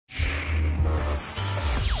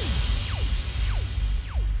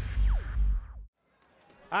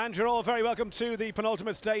And you're all very welcome to the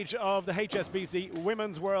penultimate stage of the HSBC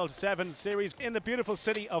Women's World 7 Series in the beautiful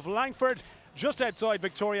city of Langford, just outside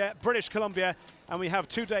Victoria, British Columbia. And we have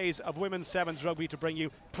 2 days of women's sevens rugby to bring you.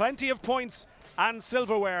 Plenty of points and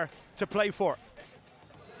silverware to play for.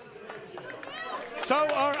 So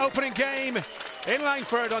our opening game in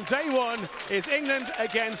Langford on day one is England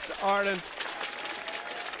against Ireland.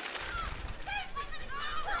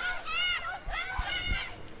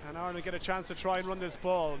 And Ireland get a chance to try and run this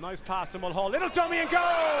ball. Nice pass to Mulhall. Little dummy and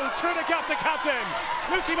go! Through the gap, the captain.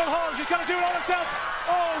 Lucy Mulhall, she's got to do it all herself.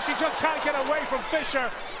 Oh, she just can't get away from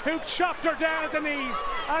Fisher, who chopped her down at the knees.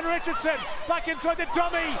 And Richardson back inside the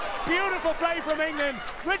dummy. Beautiful play from England.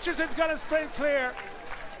 Richardson's got to sprint clear.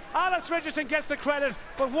 Alice Richardson gets the credit,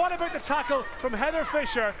 but what about the tackle from Heather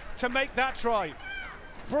Fisher to make that try?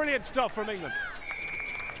 Brilliant stuff from England.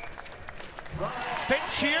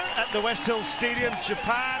 Pitch here at the West Hills Stadium,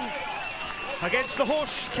 Japan against the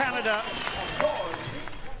hosts, Canada.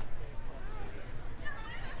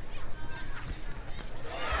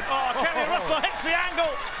 Oh, Kelly Russell hits the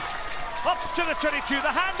angle. Up to the 22,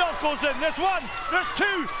 the handoff goes in. There's one, there's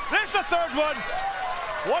two, there's the third one.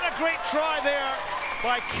 What a great try there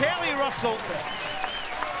by Kelly Russell.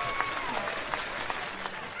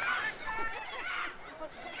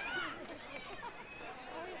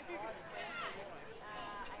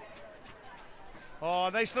 Oh,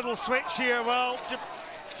 nice little switch here. Well,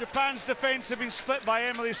 Japan's defence have been split by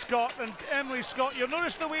Emily Scott, and Emily Scott, you'll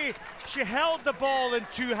notice the way she held the ball in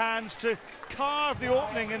two hands to carve the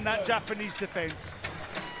opening in that Japanese defence.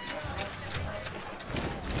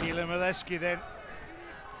 Keelan Mileski then.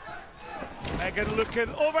 Megan looking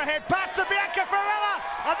overhead pass to Bianca Ferrella,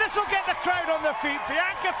 and this will get the crowd on their feet.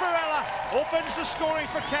 Bianca Ferrella opens the scoring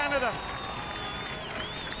for Canada.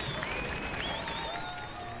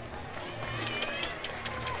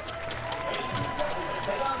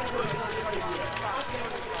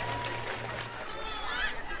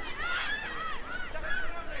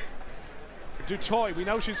 Dutoy, we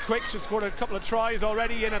know she's quick. She's scored a couple of tries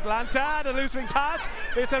already in Atlanta. The losing pass.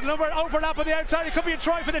 It's a number overlap on the outside. It could be a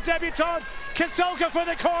try for the debutante. Kisolka for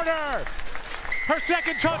the corner. Her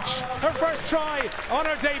second touch, her first try on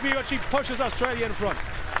her debut, and she pushes Australia in front.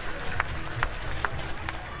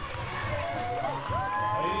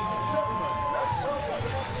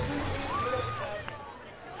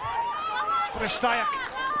 Stayak.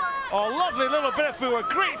 Oh, lovely little bit of footwork.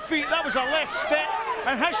 Great feet. That was a left step.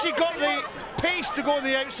 And has she got the pace to go on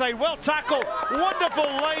the outside? Well tackled. Wonderful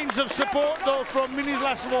lines of support though from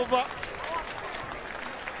Minislasova.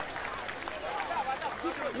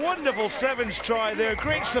 Wonderful sevens try there.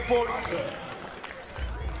 Great support.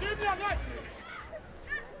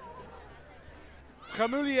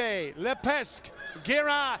 Tramoulier, Lepesque,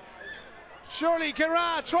 Guérin. Surely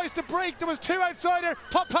Guérin tries to break. There was two outside her.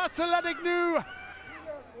 Pop pass to Ladignou.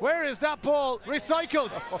 Where is that ball? Recycled.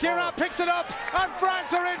 Guérin picks it up, and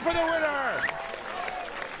France are in for the winner.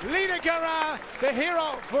 Lina Guérin, the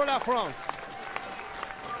hero for La France.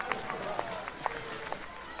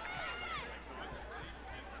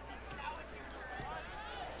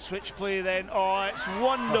 Switch play then. Oh, it's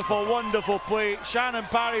wonderful, wonderful play. Shannon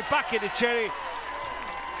Parry back at the cherry.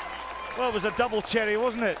 Well, it was a double cherry,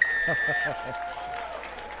 wasn't it?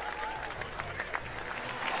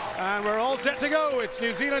 And we're all set to go. It's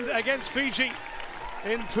New Zealand against Fiji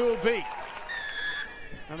in Pool B.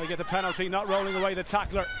 And they get the penalty, not rolling away the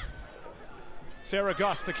tackler. Sarah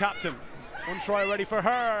Goss, the captain. One try ready for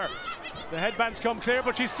her. The headbands come clear,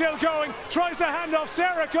 but she's still going. Tries the handoff,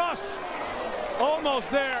 Sarah Goss.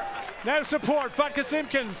 Almost there. Now support, Fatka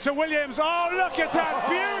Simpkins to Williams. Oh, look at that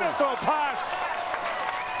beautiful pass.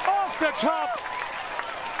 Off the top.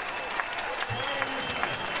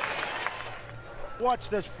 Watch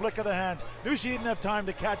this flick of the hand. Knew she didn't have time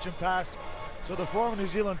to catch and pass. So the former New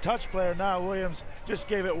Zealand touch player, now Williams, just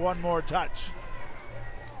gave it one more touch.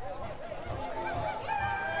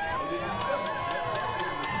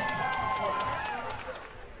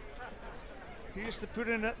 Here's the put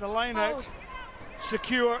in at the line out.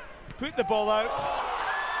 Secure, put the ball out.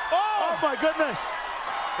 Oh my goodness!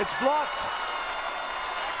 It's blocked.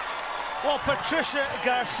 Well, Patricia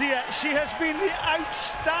Garcia, she has been the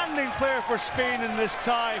outstanding player for Spain in this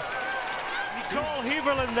tie. Nicole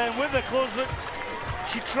Heverland then with the closer.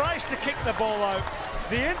 She tries to kick the ball out.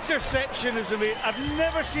 The interception is amazing. I've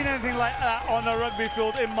never seen anything like that on a rugby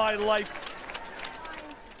field in my life.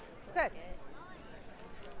 Set.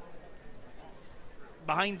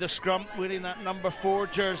 Behind the scrum, wearing that number 4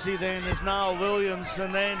 jersey then is Niall Williams,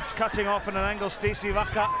 and then cutting off at an angle, Stacey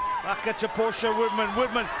Vaka. Vaka to Portia Woodman.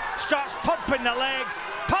 Woodman starts pumping the legs,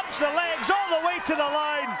 pumps the legs all the way to the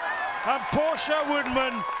line. And Portia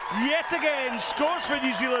Woodman yet again scores for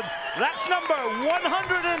New Zealand. That's number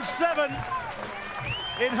 107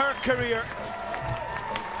 in her career.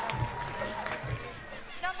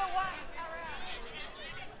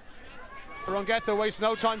 Rungeta wastes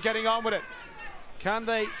no time getting on with it. Can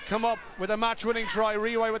they come up with a match-winning try?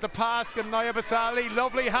 Riway with the pass, and Naya Basali.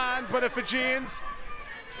 Lovely hands by the Fijians.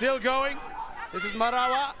 Still going. This is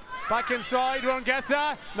Marawa. Back inside,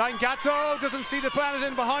 Rungeta. Nangato doesn't see the planet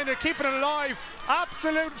in behind her, keeping it alive.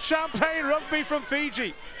 Absolute champagne rugby from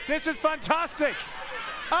Fiji. This is fantastic.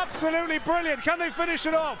 Absolutely brilliant. Can they finish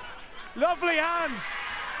it off? Lovely hands.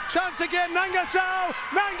 Chance again, Nangasau.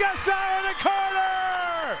 Nangasau in the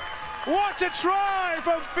corner. What a try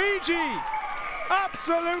from Fiji.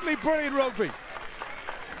 Absolutely brilliant rugby.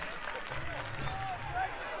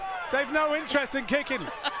 They've no interest in kicking.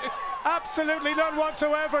 Absolutely none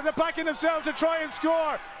whatsoever. They're backing themselves to try and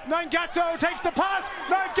score. Nangato takes the pass.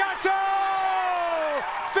 Nangato!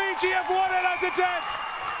 Fiji have won it at the death.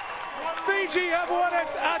 Fiji have won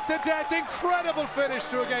it at the death. Incredible finish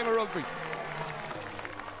to a game of rugby.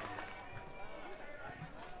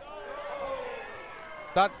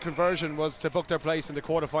 That conversion was to book their place in the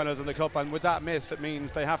quarterfinals in the Cup, and with that miss, it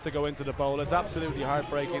means they have to go into the bowl. It's absolutely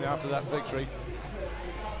heartbreaking after that victory.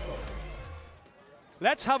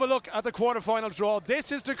 Let's have a look at the quarterfinal draw.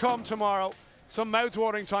 This is to come tomorrow. Some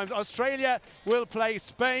mouth-watering times. Australia will play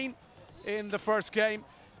Spain in the first game.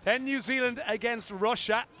 Then New Zealand against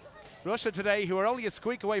Russia. Russia today, who are only a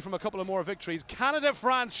squeak away from a couple of more victories. Canada,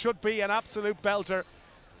 France should be an absolute belter.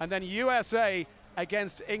 And then USA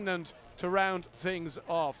against England to round things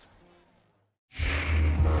off.